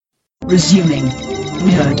Resuming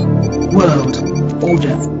Nerd World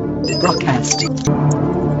Order broadcast.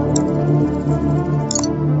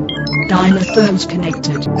 Dynaphones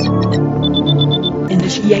connected.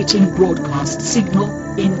 Initiating broadcast signal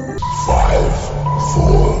in 5,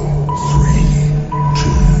 4, 3, 2,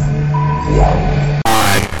 1.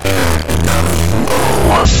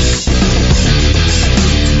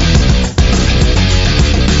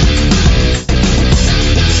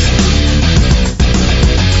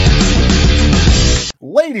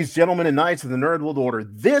 Ladies, gentlemen, and knights of the Nerd World Order,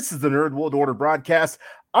 this is the Nerd World Order broadcast.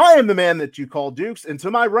 I am the man that you call Dukes, and to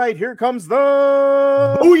my right, here comes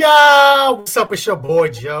the... Booyah! What's up? It's your boy,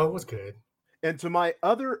 Joe. What's good? And to my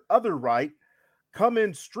other right,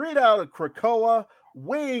 coming straight out of Krakoa,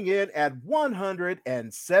 weighing in at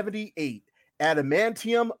 178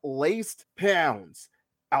 adamantium-laced pounds,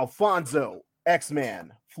 Alfonso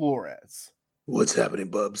X-Man Flores. What's happening,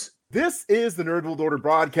 bubs? This is the Nerd World Order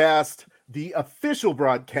broadcast, the official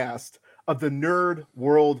broadcast of the Nerd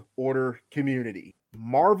World Order community.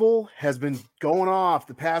 Marvel has been going off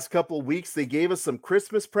the past couple of weeks. They gave us some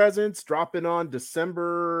Christmas presents dropping on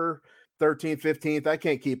December 13th, 15th. I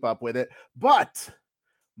can't keep up with it, but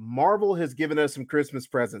Marvel has given us some Christmas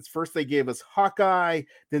presents. First, they gave us Hawkeye,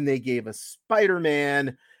 then they gave us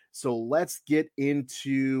Spider-Man. So let's get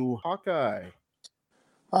into Hawkeye.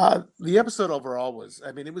 The episode overall was,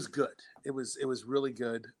 it was good. It was really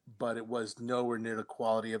good, but it was nowhere near the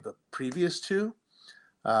quality of the previous two.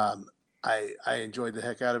 I enjoyed the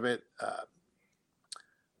heck out of it.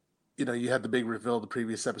 You had the big reveal of the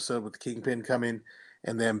previous episode with the Kingpin coming,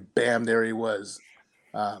 and then bam, there he was.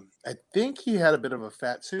 I think he had a bit of a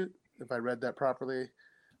fat suit, if I read that properly.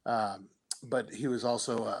 But he was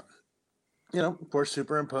also, of course,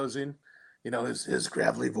 superimposing, his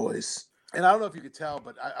gravelly voice. And I don't know if you could tell,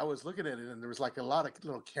 but I was looking at it, and there was like a lot of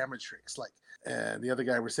little camera tricks. And the other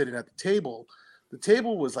guy was sitting at the table. The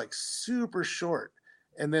table was like super short,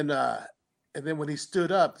 and then when he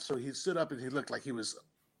stood up, and he looked like he was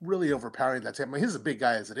really overpowering that table. He's a big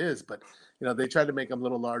guy as it is, but they tried to make him a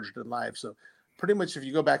little larger than life. So pretty much, if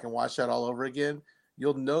you go back and watch that all over again,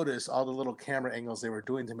 you'll notice all the little camera angles they were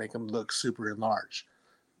doing to make him look super enlarged.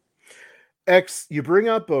 You bring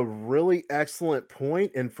up a really excellent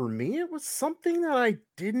point, and for me, it was something that I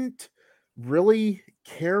didn't really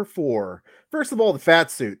care for. First of all, the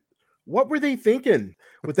fat suit. What were they thinking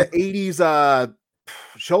with the 80s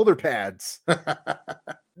shoulder pads?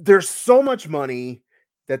 There's so much money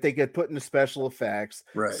that they could put into special effects,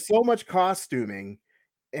 right? So much costuming,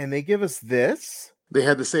 and they give us this? They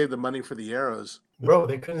had to save the money for the arrows. Bro,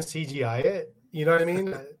 they couldn't CGI it. You know what I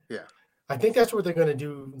mean? Yeah. I think that's what they're going to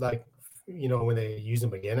do, when they use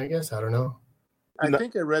them again, I guess. I don't know. I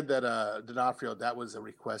think I read that D'Onofrio, that was a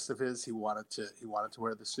request of his. He wanted to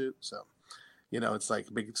wear the suit. So, it's like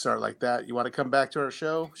a big star like that. You want to come back to our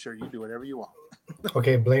show? Sure, you do whatever you want.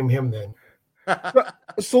 Okay, blame him then.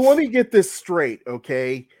 So let me get this straight,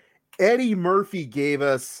 okay? Eddie Murphy gave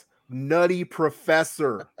us Nutty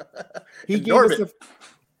Professor. He gave Norbit. us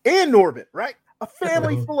and Norbit, right? A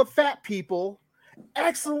family full of fat people,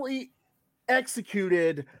 excellently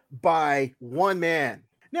executed by one man.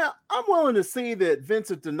 Now, I'm willing to say that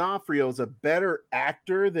Vincent D'Onofrio is a better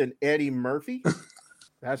actor than Eddie Murphy.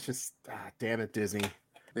 That's just, damn it, Disney.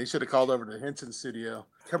 They should have called over to Henson Studio.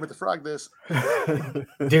 Kermit the Frog this.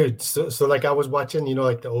 Dude, so like I was watching,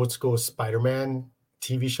 the old school Spider-Man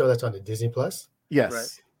TV show that's on the Disney Plus. Yes.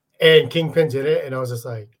 Right. And Kingpin's in it, and I was just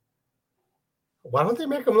like, why don't they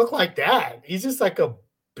make him look like that? He's just like a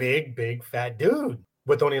big fat dude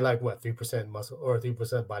with only 3% muscle or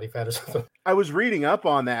 3% body fat or something. I was reading up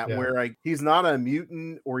on that, Yeah. where he's not a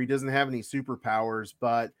mutant or he doesn't have any superpowers,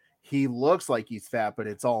 but he looks like he's fat, but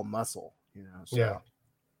it's all muscle, So. Yeah.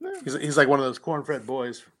 He's like one of those corn-fed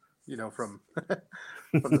boys, from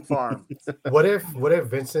the farm. What if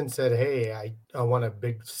Vincent said, "Hey, I want a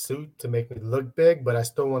big suit to make me look big, but I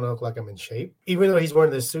still want to look like I'm in shape." Even though he's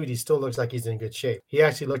wearing this suit, he still looks like he's in good shape. He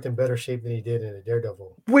actually looked in better shape than he did in a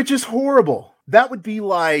Daredevil. Which is horrible. That would be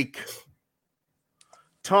like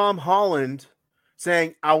Tom Holland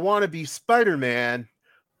saying, "I want to be Spider-Man,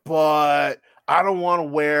 but I don't want to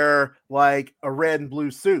wear like a red and blue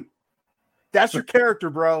suit." That's your character,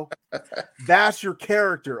 bro. That's your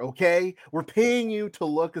character, okay? We're paying you to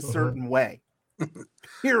look a certain way.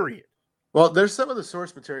 Period. Well, there's some of the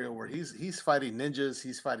source material where he's fighting ninjas,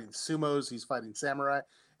 he's fighting sumos, he's fighting samurai,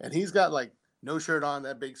 and he's got no shirt on,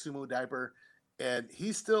 that big sumo diaper, and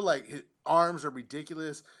he's still his arms are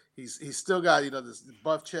ridiculous. He's still got this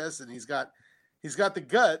buff chest, and he's got the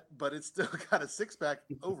gut, but it's still got a six pack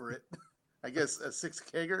over it. I guess a 6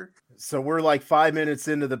 kegger. So we're like 5 minutes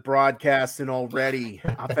into the broadcast, and already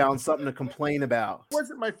I found something to complain about. It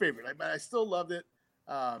wasn't my favorite. I still loved it.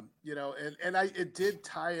 It did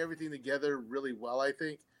tie everything together really well. I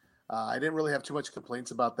think I didn't really have too much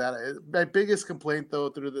complaints about that. My biggest complaint though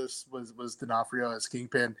through this was D'Onofrio as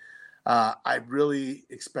Kingpin. I really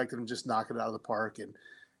expected him just knocking it out of the park, and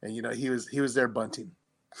he was there bunting.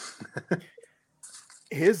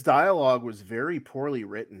 His dialogue was very poorly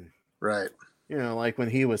written. Right. Like when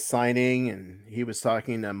he was signing and he was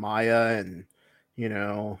talking to Maya, and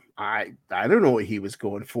I don't know what he was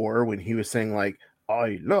going for when he was saying like,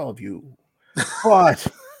 "I love you," but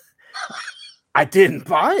I didn't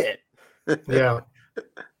buy it. Yeah.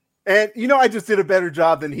 And I just did a better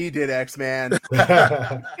job than he did, X-Man.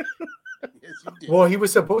 Yes, you did. Well, he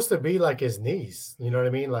was supposed to be like his niece. You know what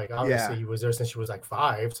I mean? Like obviously Yeah. he was there since she was like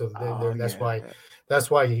 5. So that's yeah. That's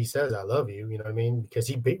why he says, "I love you." You know what I mean? Because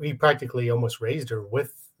he practically almost raised her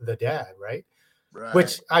with the dad, right? Right.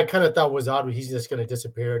 Which I kind of thought was odd. He's just going to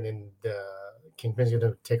disappear and then the Kingpin's going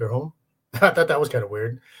to take her home. I thought that was kind of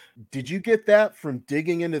weird. Did you get that from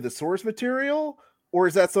digging into the source material, or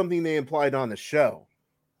is that something they implied on the show?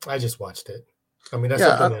 I just watched it. I mean, that's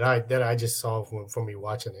something that I just saw from me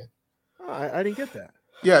watching it. Oh, I didn't get that.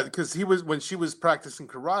 Yeah, because when she was practicing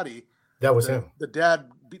karate, That was him. The dad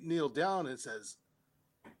kneeled down and says,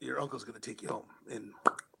 "Your uncle's going to take you home," and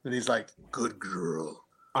he's like, "Good girl."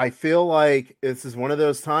 I feel like this is one of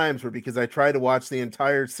those times where, because I tried to watch the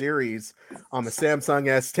entire series on the Samsung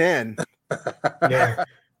S10, Yeah.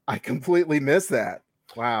 I completely missed that.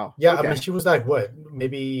 Wow. Yeah, Okay. I mean, she was like, what,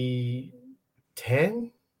 maybe 10?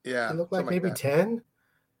 Yeah, It looked like something maybe that. 10.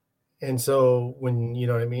 And so when, you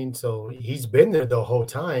know what I mean? So he's been there the whole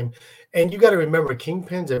time. And you got to remember,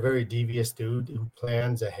 Kingpin's a very devious dude who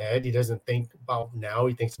plans ahead. He doesn't think about now.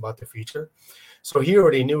 He thinks about the future. So he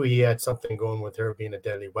already knew he had something going with her being a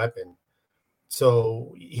deadly weapon.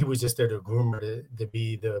 So he was just there to groom her to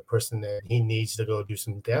be the person that he needs to go do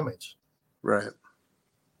some damage. Right.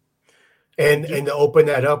 And to open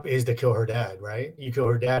that up is to kill her dad, right? You kill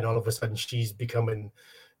her dad, and all of a sudden she's becoming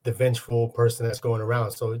the vengeful person that's going around.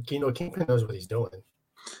 So Kingpin knows what he's doing.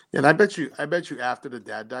 And I bet you after the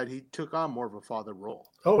dad died, he took on more of a father role.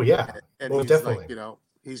 Oh yeah, And well, he's definitely. like,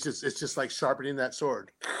 it's just like sharpening that sword.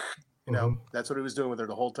 That's what he was doing with her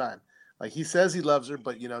the whole time. Like he says he loves her,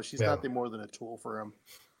 but she's nothing more than a tool for him.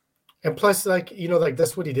 And plus, like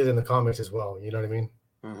that's what he did in the comics as well. You know what I mean?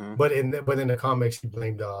 Mm-hmm. But in the comics, he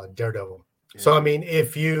blamed Daredevil. Yeah. So I mean,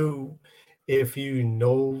 if you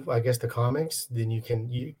know, I guess the comics, then you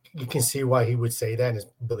can see why he would say that, and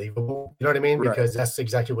it's believable. You know what I mean? Right. Because that's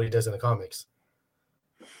exactly what he does in the comics.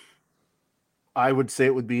 I would say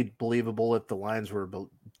it would be believable if the lines were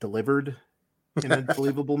delivered in a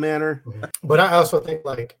believable manner. But I also think,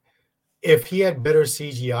 like, if he had better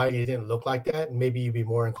CGI and it didn't look like that, maybe you'd be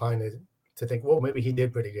more inclined to think, well, maybe he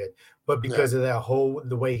did pretty good. But because of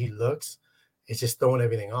the way he looks, it's just throwing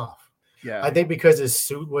everything off. Yeah, I think because his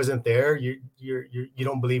suit wasn't there, you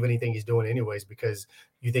don't believe anything he's doing anyways, because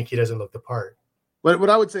you think he doesn't look the part. But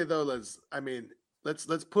what I would say though is, I mean, let's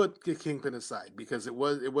put Kingpin aside, because it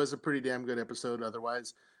was a pretty damn good episode.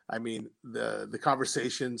 Otherwise, I mean, the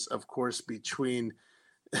conversations, of course, between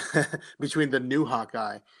the new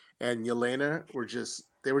Hawkeye and Yelena were just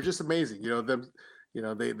amazing.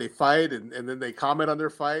 They fight and then they comment on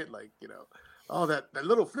their fight, like, oh, that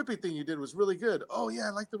little flippy thing you did was really good. Oh yeah,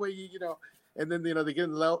 I like the way you and then they get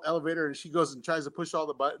in the elevator and she goes and tries to push all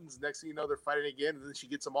the buttons. Next thing you know, they're fighting again, and then she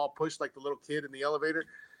gets them all pushed like the little kid in the elevator,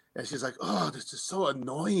 and she's like, oh, this is so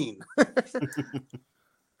annoying.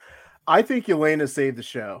 I think Yelena saved the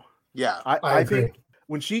show. Yeah, I think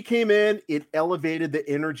when she came in, it elevated the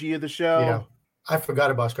energy of the show. Yeah, I forgot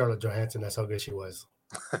about Scarlett Johansson. That's how good she was.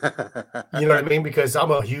 You know what I mean? Because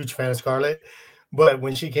I'm a huge fan of Scarlett. But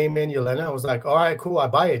when she came in, Yelena, I was like, all right, cool. I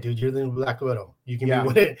buy it, dude. You're the new Black Widow. You can be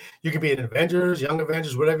with it. You can be an Avengers, Young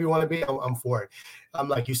Avengers, whatever you want to be. I'm for it. I'm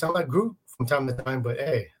like, you sound like Groot from time to time, but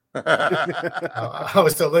hey, I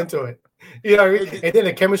was still into it. You know what I mean? And then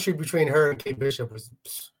the chemistry between her and Kate Bishop was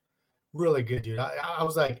really good, dude. I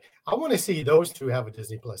was like, I want to see those two have a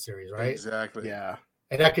Disney Plus series, right? Exactly. Yeah.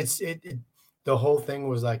 And I could see it. The whole thing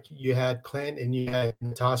was like you had Clint and you had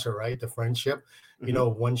Natasha, right? The friendship.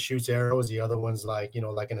 One shoots arrows, the other one's like,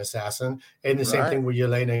 like an assassin. And the same thing with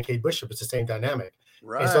Yelena and Kate Bishop. It's the same dynamic.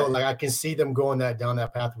 Right. And so, like, I can see them going down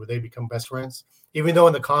that path where they become best friends. Even though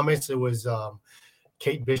in the comics it was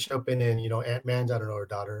Kate Bishop and then, Ant-Man, I don't know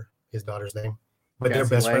his daughter's name. But they're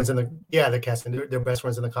best friends they're best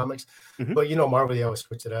friends in the comics. Mm-hmm. But Marvel, they always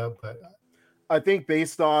switch it up. But I think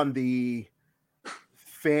based on the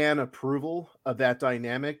fan approval of that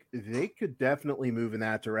dynamic, they could definitely move in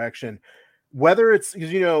that direction. Whether it's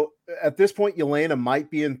because, at this point, Yelena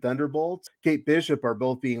might be in Thunderbolts. Kate Bishop are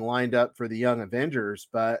both being lined up for the Young Avengers,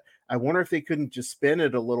 but I wonder if they couldn't just spin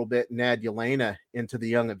it a little bit and add Yelena into the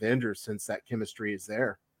Young Avengers since that chemistry is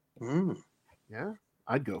there. Yeah,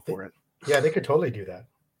 I'd go for it. Yeah, they could totally do that.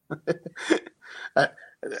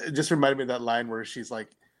 It just reminded me of that line where she's like,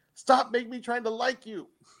 "Stop making me trying to like you."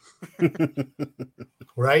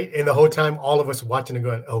 Right? And the whole time, all of us watching and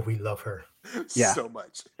going, "Oh, we love her." Yeah, so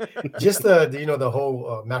much. Just the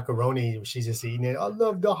whole macaroni. She's just eating it. I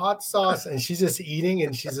love the hot sauce, and she's just eating,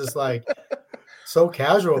 and she's just like so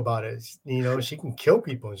casual about it. She can kill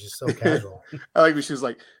people, and she's so casual. I like when she's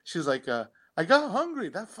like, I got hungry.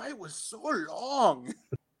 That fight was so long.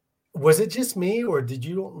 Was it just me, or did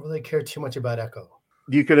you don't really care too much about Echo?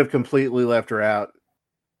 You could have completely left her out.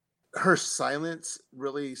 Her silence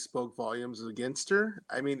really spoke volumes against her.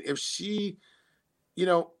 I mean, if she,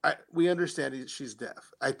 we understand she's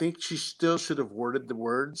deaf. I think she still should have worded the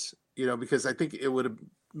words, because I think it would have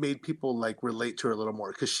made people like relate to her a little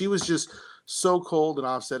more, because she was just so cold and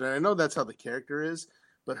offset. And I know that's how the character is,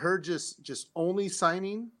 but her just only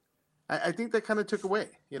signing, I think that kind of took away,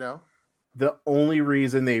 The only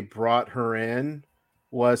reason they brought her in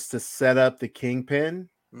was to set up the Kingpin.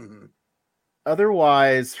 Mm-hmm.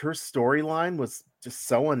 Otherwise, her storyline was just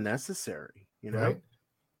so unnecessary, Right.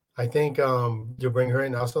 I think you bring her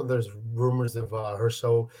in. Also, there's rumors of her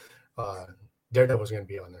show Daredevil's going to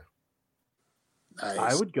be on there. Nice.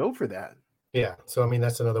 I would go for that. Yeah. So, I mean,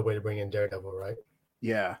 that's another way to bring in Daredevil, right?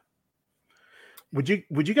 Yeah. Would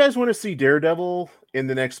you guys want to see Daredevil in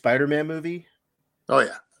the next Spider-Man movie? Oh,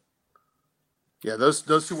 yeah. Yeah, those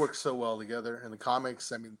two work so well together in the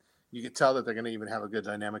comics. I mean, you could tell that they're going to even have a good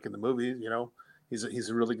dynamic in the movie. He's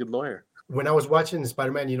a really good lawyer. When I was watching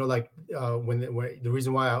Spider-Man, when the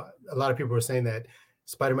reason why a lot of people were saying that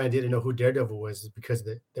Spider-Man didn't know who Daredevil was is because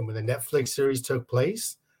when the Netflix series took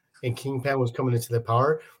place and Kingpin was coming into the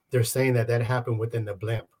power, they're saying that happened within the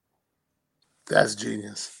blimp. That's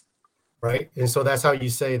genius. Right. And so that's how you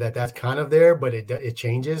say that that's kind of there, but it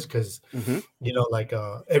changes because,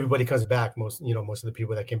 everybody comes back. Most of the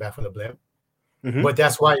people that came back from the blimp. Mm-hmm. But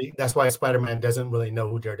that's why Spider-Man doesn't really know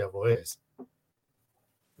who Daredevil is.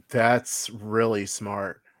 That's really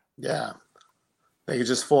smart. Yeah. They could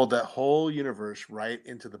just fold that whole universe right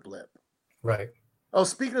into the blip. Right. Oh,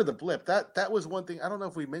 speaking of the blip, that was one thing. I don't know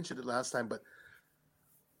if we mentioned it last time, but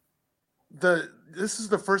this is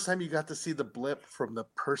the first time you got to see the blip from the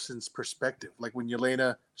person's perspective. Like when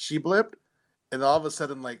Yelena, she blipped, and all of a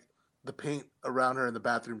sudden, like the paint around her in the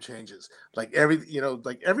bathroom changes. Like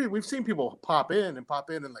we've seen people pop in and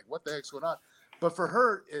like, what the heck's going on? But for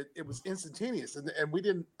her, it was instantaneous. And we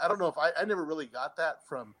didn't, I don't know if I never really got that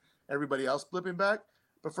from everybody else blipping back,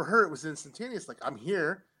 but for her, it was instantaneous. Like, I'm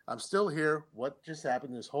here, I'm still here. What just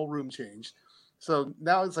happened? This whole room changed. So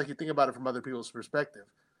now it's like you think about it from other people's perspective,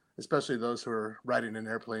 especially those who are riding in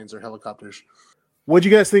airplanes or helicopters. What'd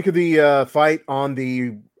you guys think of the fight on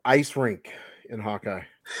the ice rink in Hawkeye?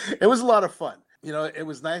 It was a lot of fun. It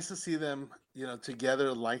was nice to see them,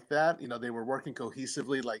 together like that. They were working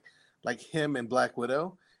cohesively, like him and Black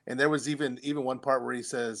Widow. And there was even one part where he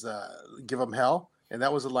says, give them hell. And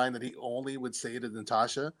that was a line that he only would say to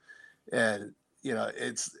Natasha. And,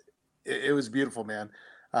 it was beautiful, man.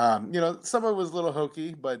 Some of it was a little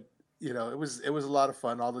hokey, but, it was a lot of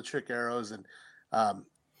fun. All the trick arrows. And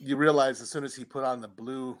you realize as soon as he put on the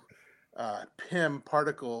blue PIM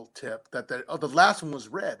particle tip that the last one was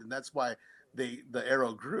red. And that's why the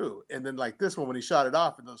arrow grew. And then like this one, when he shot it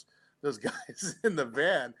off and those guys in the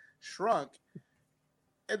van shrunk,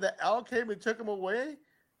 and the owl came and took him away.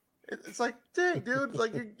 It's like, dang, dude,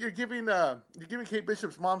 like you're giving Kate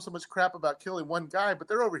Bishop's mom so much crap about killing one guy, but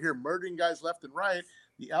they're over here murdering guys left and right.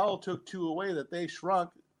 The owl took two away that they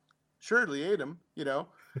shrunk, surely ate them.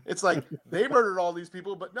 It's like they murdered all these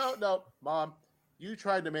people, but no, mom, you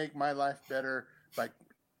tried to make my life better by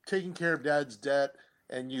taking care of dad's debt,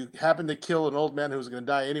 and you happened to kill an old man who was going to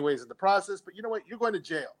die anyways in the process. But you know what? You're going to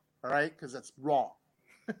jail, all right? Because that's wrong.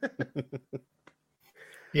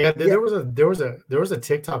 Yeah, there was a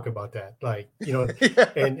TikTok about that, like Yeah.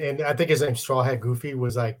 and I think his name Straw Hat Goofy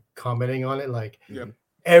was like commenting on it, like Yep.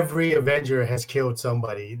 every Avenger has killed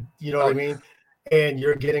somebody, what I mean? And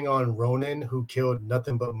you're getting on Ronin, who killed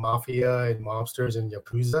nothing but mafia and mobsters and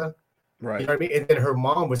yakuza, Right. you know what I mean? And then her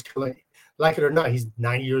mom was killing, like it or not, he's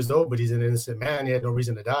 90 years old, but he's an innocent man. He had no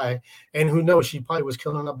reason to die, and who knows? She probably was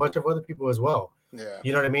killing a bunch of other people as well. Yeah.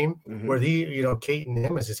 You know what I mean? Mhm. Where Kate and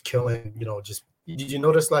him is just killing, just Did you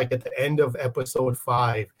notice, like, at the end of episode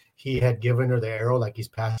 5, he had given her the arrow, like he's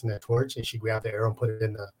passing the torch, and she grabbed the arrow and put it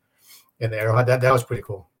in the arrow. That was pretty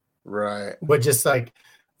cool. Right. But just like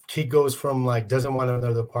he goes from like doesn't want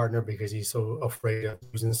another partner because he's so afraid of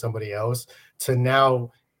losing somebody else to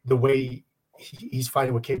now the way he's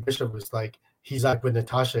fighting with Kate Bishop is like he's like with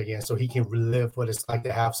Natasha again, so he can relive what it's like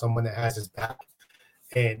to have someone that has his back.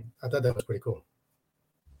 And I thought that was pretty cool.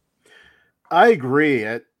 I agree.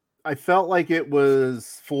 I felt like it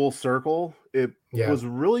was full circle. It was a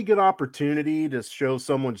really good opportunity to show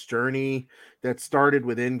someone's journey that started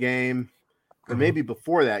with Endgame, or maybe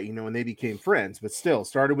before that, when they became friends, but still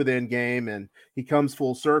started with Endgame, and he comes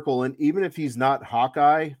full circle. And even if he's not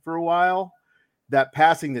Hawkeye for a while, that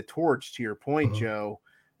passing the torch, to your point, Joe,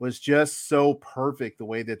 was just so perfect the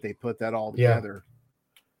way that they put that all together.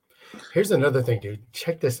 Here's another thing, dude.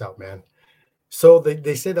 Check this out, man. So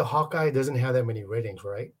they say the Hawkeye doesn't have that many ratings,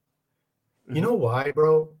 right? You know why,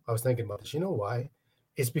 bro? I was thinking about this. You know why?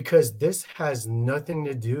 It's because this has nothing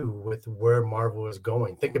to do with where Marvel is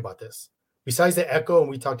going. Think about this. Besides the Echo, and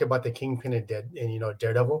we talked about the Kingpin and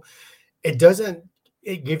Daredevil, it doesn't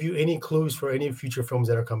give you any clues for any future films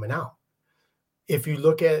that are coming out. If you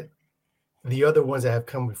look at the other ones that have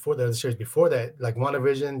come before that, the series before that, like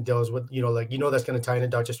WandaVision deals with, that's going to tie into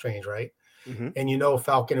Doctor Strange, right? And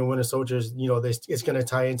Falcon and Winter Soldiers, it's going to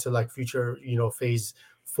tie into like future, phase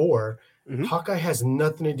 4. Hawkeye has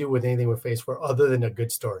nothing to do with anything with phase 4 other than a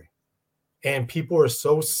good story. And people are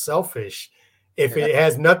so selfish. If it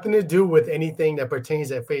has nothing to do with anything that pertains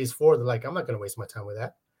to phase 4, they're like, I'm not going to waste my time with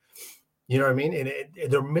that. You know what I mean?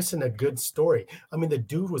 And they're missing a good story. I mean, the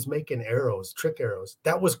dude was making arrows, trick arrows.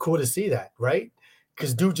 That was cool to see that, right?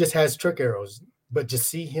 Because dude just has trick arrows. But just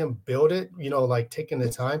see him build it, like taking the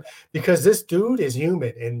time. Because this dude is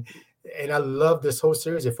human. And I love this whole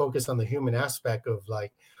series. It focused on the human aspect of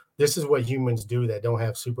like, this is what humans do that don't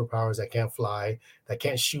have superpowers, that can't fly, that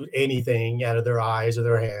can't shoot anything out of their eyes or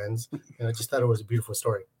their hands. And I just thought it was a beautiful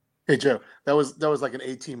story. Hey, Joe, that was like an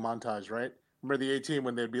 18 montage, right? Remember the 18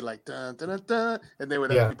 when they'd be like, dun, dun, dun, dun, and they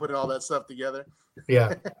would be putting all that stuff together?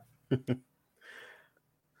 Yeah.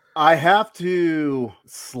 I have to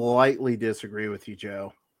slightly disagree with you,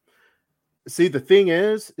 Joe. See, the thing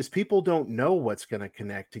is people don't know what's going to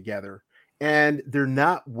connect together, and they're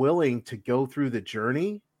not willing to go through the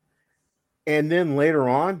journey. And then later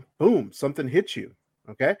on, boom, something hits you.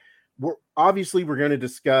 Okay. We're going to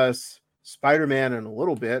discuss Spider-Man in a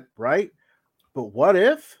little bit, right? But what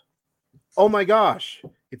if? Oh my gosh.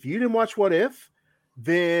 If you didn't watch What If,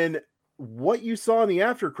 then what you saw in the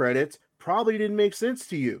after credits probably didn't make sense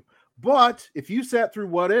to you. But if you sat through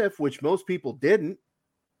What If, which most people didn't,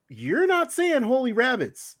 you're not saying holy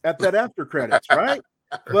rabbits at that after credits, right?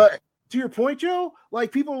 But to your point, Joe,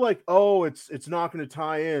 like people are like, oh, it's not going to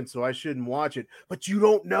tie in, so I shouldn't watch it. But you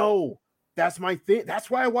don't know. That's my thing. That's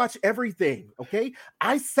why I watch everything. Okay.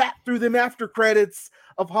 I sat through them after credits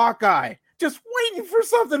of Hawkeye, just waiting for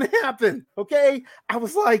something to happen. Okay. I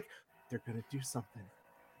was like, they're going to do something.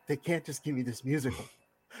 They can't just give me this musical.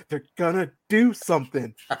 They're going to do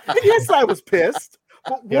something. And yes, I was pissed.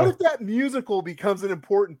 But what if that musical becomes an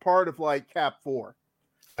important part of like Cap 4?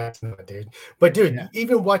 That's not, dude. But dude,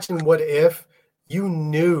 even watching What If, you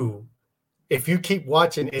knew if you keep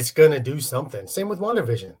watching, it's gonna do something. Same with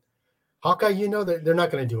WandaVision. Hawkeye, that they're not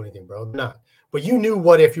gonna do anything, bro. They're not. But you knew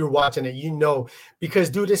What If you're watching it, because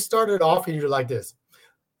dude, it started off and you're like this.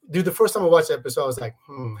 Dude, the first time I watched the episode, I was like,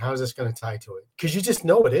 how is this gonna tie to it? Because you just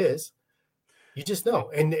know it is. You just know.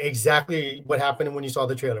 And exactly what happened when you saw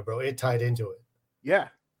the trailer, bro. It tied into it. Yeah.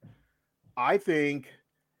 I think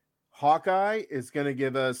Hawkeye is going to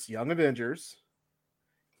give us Young Avengers.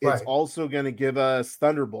 It's also going to give us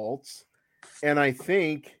Thunderbolts. And I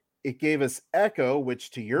think it gave us Echo,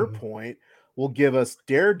 which to your point will give us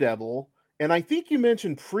Daredevil. And I think you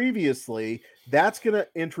mentioned previously that's going to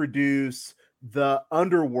introduce the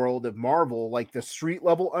underworld of Marvel, like the street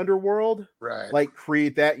level underworld, right? Like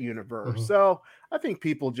create that universe. So I think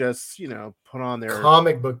people just, put on their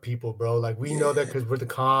comic book people, bro. Like we know that because we're the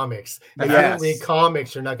comics. If you don't read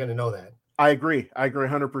comics, you're not going to know that. I agree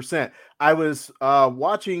 100%. I was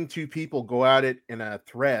watching two people go at it in a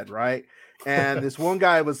thread, right? And this one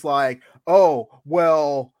guy was like, oh,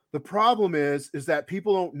 well, the problem is that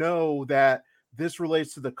people don't know that this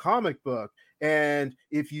relates to the comic book. And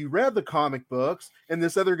if you read the comic books, and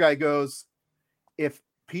this other guy goes, if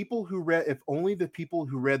only the people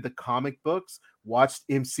who read the comic books watched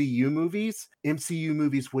MCU movies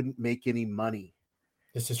wouldn't make any money.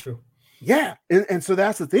 This is true. Yeah. And so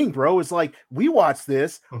that's the thing, bro, is like, we watch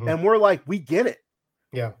this and we're like, we get it.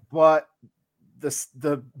 Yeah. But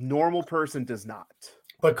the normal person does not.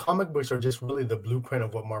 But comic books are just really the blueprint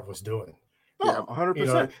of what Marvel's doing. Oh,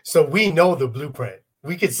 100%. So we know the blueprint.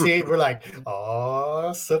 We could see it. We're like,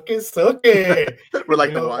 oh, suck it. We're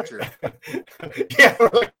like the Watcher. Yeah, we're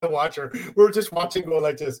like the Watcher. We're just watching, going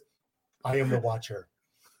like this. I am the Watcher.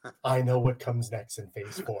 I know what comes next in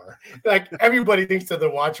Phase 4. Like everybody thinks they're the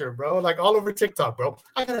Watcher, bro. Like all over TikTok, bro.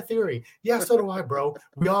 I got a theory. Yeah, so do I, bro.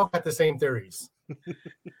 We all got the same theories.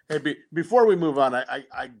 Hey, before we move on,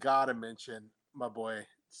 I gotta mention my boy,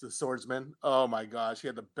 the Swordsman. Oh my gosh, he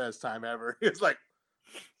had the best time ever. He was like,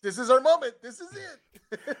 "This is our moment. This is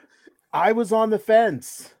it." I was on the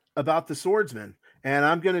fence about the Swordsman, and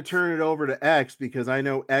I'm going to turn it over to X because I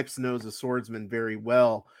know X knows the Swordsman very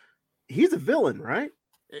well. He's a villain, right?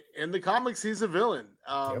 In the comics, he's a villain.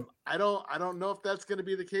 Yep. I don't know if that's going to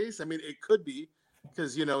be the case. I mean, it could be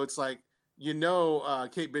because it's like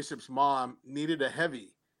Kate Bishop's mom needed a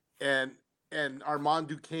heavy, and Armand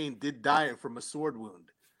Duquesne did die from a sword wound.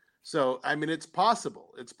 So I mean, it's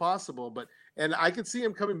possible. It's possible, but I could see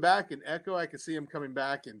him coming back in Echo. I could see him coming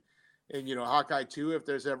back in Hawkeye 2 if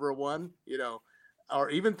there's ever one. Or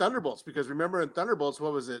even Thunderbolts, because remember in Thunderbolts,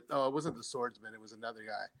 what was it? Oh, it wasn't the Swordsman. It was another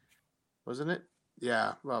guy, wasn't it?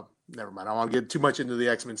 Yeah, well, never mind. I don't want to get too much into the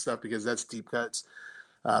X-Men stuff because that's deep cuts.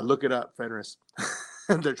 Look it up, Fenris.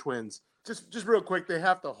 They're twins. Just real quick, they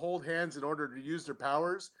have to hold hands in order to use their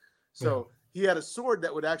powers. So he had a sword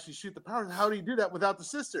that would actually shoot the powers. How do you do that without the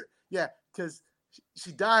sister? Yeah, because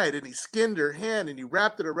she died and he skinned her hand and he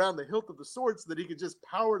wrapped it around the hilt of the sword so that he could just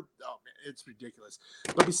power. Oh, man, it's ridiculous.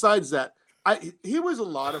 But besides that, he was a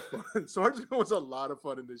lot of fun. Swordsman was a lot of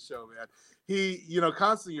fun in this show, man. He,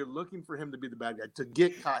 constantly you're looking for him to be the bad guy, to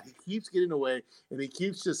get caught. He keeps getting away, and he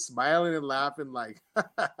keeps just smiling and laughing, like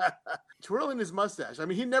twirling his mustache. I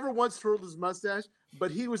mean, he never once twirled his mustache,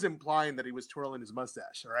 but he was implying that he was twirling his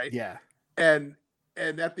mustache, right? Yeah. And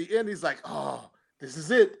at the end, he's like, "Oh, this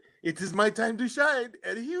is it. It is my time to shine."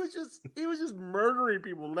 And he was just murdering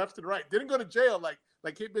people left and right. Didn't go to jail like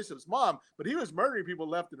Kate Bishop's mom, but he was murdering people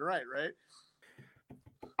left and right, right?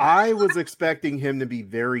 I was expecting him to be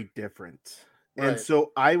very different. And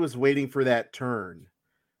so I was waiting for that turn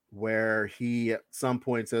where he at some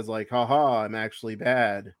point says like, haha, I'm actually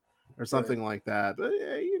bad or something like that. But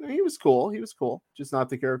he was cool. He was cool. Just not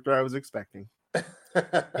the character I was expecting.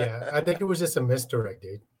 Yeah, I think it was just a misdirect,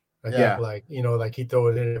 dude. I think like he throw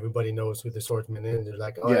it in, everybody knows who the Swordsman is. They're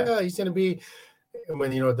like, oh yeah, he's gonna be.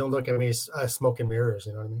 When don't look at me, smoke and mirrors.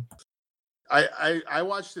 You know what I mean? I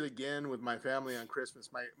watched it again with my family on Christmas.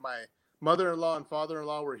 My mother-in-law and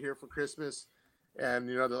father-in-law were here for Christmas, and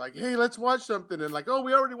they're like, "Hey, let's watch something." And like, "Oh,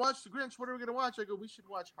 we already watched The Grinch. What are we gonna watch?" I go, "We should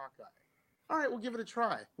watch Hawkeye." All right, we'll give it a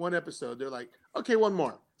try. One episode. They're like, "Okay, one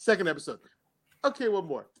more." Second episode. Okay, one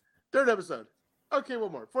more. Third episode. Okay,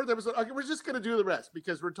 one more. Fourth episode. Okay, we're just gonna do the rest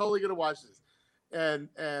because we're totally gonna watch this. And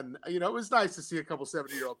it was nice to see a couple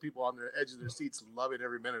 70-year-old people on the edge of their seats loving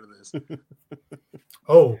every minute of this.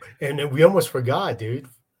 Oh, and then we almost forgot, dude.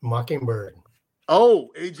 Mockingbird. Oh,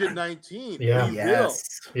 Agent 19. Yeah.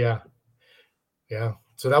 Yes. Yeah. Yeah.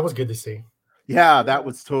 So that was good to see. Yeah, that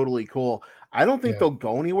was totally cool. I don't think they'll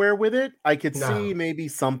go anywhere with it. I could see maybe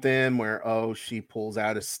something where, she pulls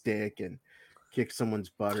out a stick and kicks someone's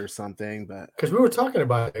butt or something. But because we were talking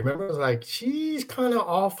about it, remember, it was like, she's kind of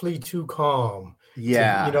awfully too calm.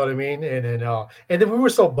 Yeah. You know what I mean? And then we were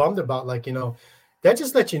so bummed about, like, that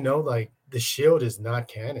just let you know, like, the Shield is not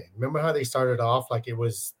canon. Remember how they started off like it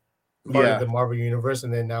was part of the Marvel universe,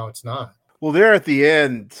 and then now it's not. Well, there at the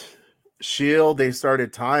end, Shield, they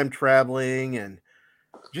started time traveling and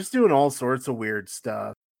just doing all sorts of weird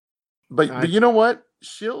stuff. But you know what?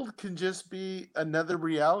 Shield can just be another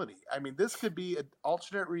reality. I mean, this could be an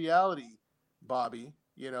alternate reality, Bobby,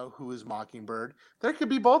 who is Mockingbird. There could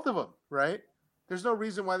be both of them, right? There's no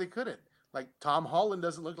reason why they couldn't. Like, Tom Holland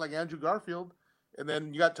doesn't look like Andrew Garfield. And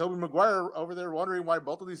then you got Tobey Maguire over there wondering why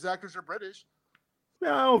both of these actors are British.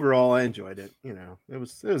 Yeah, overall, I enjoyed it. It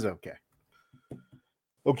was okay.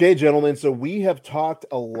 Okay, gentlemen. So we have talked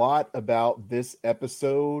a lot about this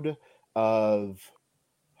episode of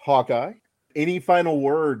Hawkeye. Any final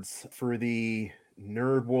words for the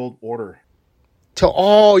Nerd World Order? To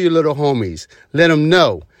all your little homies, let them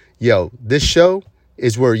know, this show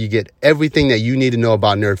is where you get everything that you need to know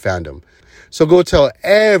about nerd fandom. So go tell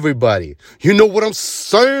everybody. You know what I'm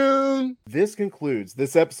saying? This concludes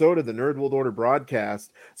this episode of the Nerd World Order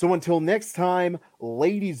broadcast. So until next time,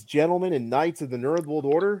 ladies, gentlemen, and knights of the Nerd World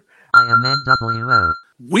Order, I am NWO.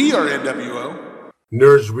 We are NWO.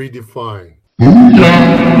 Nerds Redefined. Booyah!